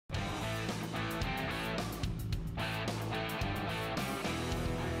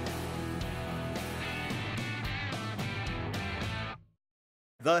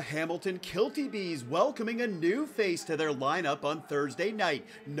The Hamilton Kilty Bees welcoming a new face to their lineup on Thursday night.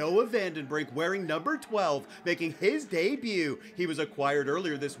 Noah Vandenbrink wearing number 12, making his debut. He was acquired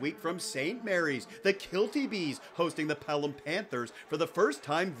earlier this week from St. Mary's. The Kilty Bees hosting the Pelham Panthers for the first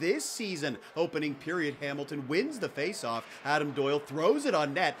time this season. Opening period, Hamilton wins the faceoff. Adam Doyle throws it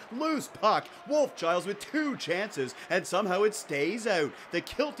on net. Loose puck. Wolfchild with two chances, and somehow it stays out. The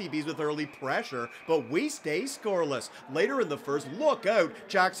Kilty Bees with early pressure, but we stay scoreless. Later in the first, look out.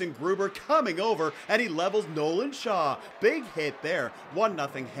 Jackson Gruber coming over, and he levels Nolan Shaw. Big hit there.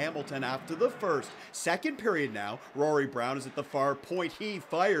 1-0 Hamilton after the first. Second period now. Rory Brown is at the far point. He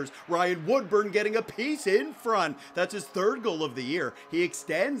fires. Ryan Woodburn getting a piece in front. That's his third goal of the year. He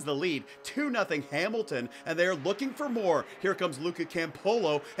extends the lead. 2-0 Hamilton, and they are looking for more. Here comes Luca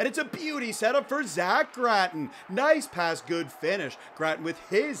Campolo, and it's a beauty setup for Zach Gratton. Nice pass, good finish. Gratton with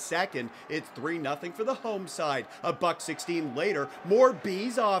his second. It's 3-0 for the home side. A $1.16 later, more Bees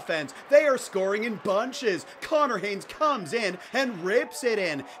offense. They are scoring in bunches. Connor Haynes comes in and rips it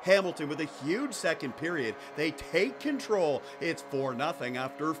in. Hamilton with a huge second period. They take control. It's 4-0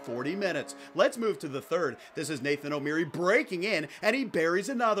 after 40 minutes. Let's move to the third. This is Nathan O'Meary breaking in, and he buries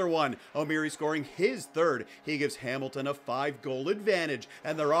another one. O'Meary scoring his third. He gives Hamilton a 5-goal advantage,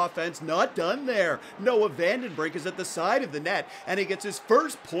 and their offense not done there. Noah Vandenbrink is at the side of the net, and he gets his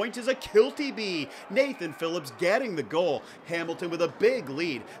first point as a Kilty Bee. Nathan Phillips getting the goal. Hamilton with a big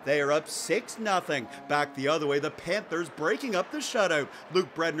lead. They are up 6-0. Back the other way, the Panthers breaking up the shutout.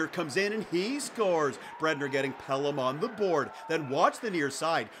 Luke Bredner comes in and he scores. Bredner getting Pelham on the board. Then watch the near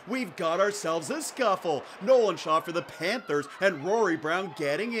side. We've got ourselves a scuffle. Nolan Shaw for the Panthers and Rory Brown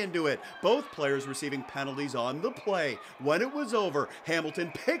getting into it. Both players receiving penalties on the play. When it was over,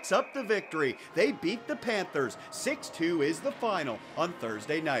 Hamilton picks up the victory. They beat the Panthers. 6-2 is the final on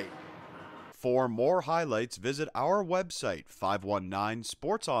Thursday night. For more highlights, visit our website,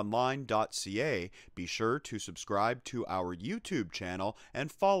 519sportsonline.ca. Be sure to subscribe to our YouTube channel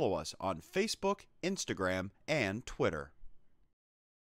and follow us on Facebook, Instagram, and Twitter.